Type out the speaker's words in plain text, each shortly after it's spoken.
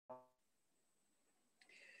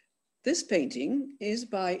This painting is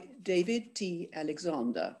by David T.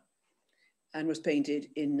 Alexander and was painted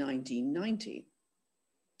in 1990.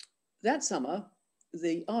 That summer,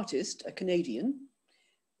 the artist, a Canadian,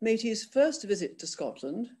 made his first visit to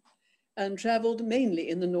Scotland and travelled mainly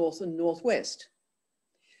in the north and northwest.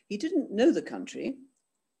 He didn't know the country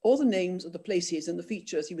or the names of the places and the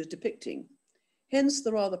features he was depicting, hence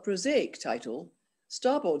the rather prosaic title,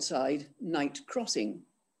 Starboard Side Night Crossing.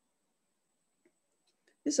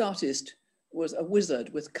 This artist was a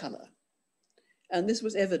wizard with colour, and this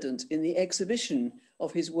was evident in the exhibition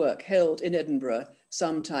of his work held in Edinburgh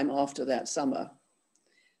sometime after that summer.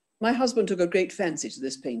 My husband took a great fancy to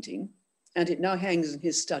this painting, and it now hangs in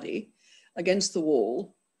his study against the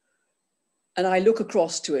wall, and I look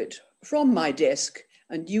across to it from my desk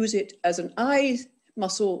and use it as an eye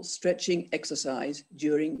muscle stretching exercise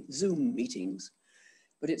during Zoom meetings.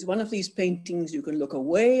 But it's one of these paintings you can look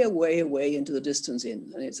away, away, away into the distance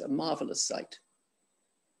in, and it's a marvelous sight.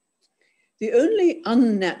 The only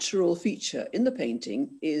unnatural feature in the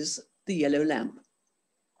painting is the yellow lamp.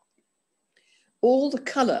 All the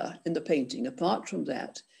colour in the painting, apart from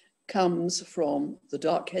that, comes from the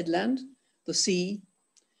dark headland, the sea,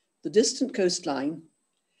 the distant coastline,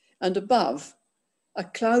 and above, a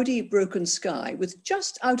cloudy, broken sky with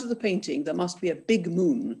just out of the painting, there must be a big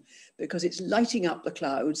moon because it's lighting up the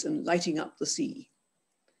clouds and lighting up the sea.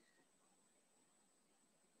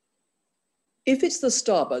 If it's the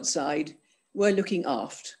starboard side, we're looking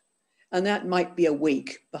aft, and that might be a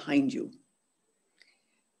wake behind you.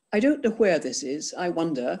 I don't know where this is, I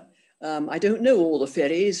wonder. I don't know all the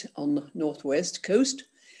ferries on the northwest coast.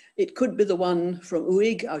 It could be the one from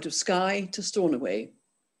Uig out of Skye to Stornoway.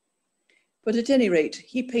 But at any rate,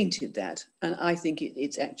 he painted that, and I think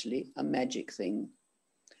it's actually a magic thing.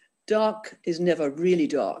 Dark is never really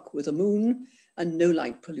dark with a moon and no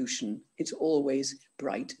light pollution. It's always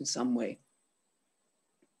bright in some way.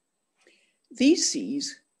 These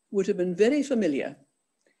seas would have been very familiar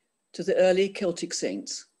to the early Celtic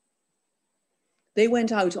saints. They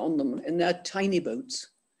went out on them in their tiny boats,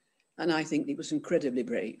 and I think it was incredibly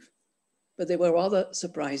brave. But they were rather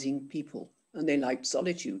surprising people, and they liked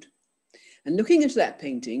solitude. And looking into that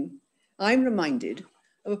painting, I'm reminded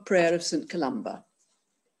of a prayer of St. Columba.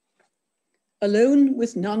 Alone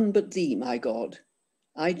with none but thee, my God,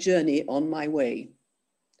 I journey on my way.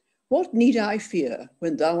 What need I fear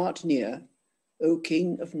when thou art near, O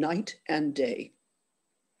King of night and day?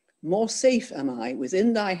 More safe am I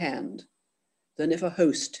within thy hand than if a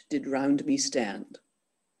host did round me stand.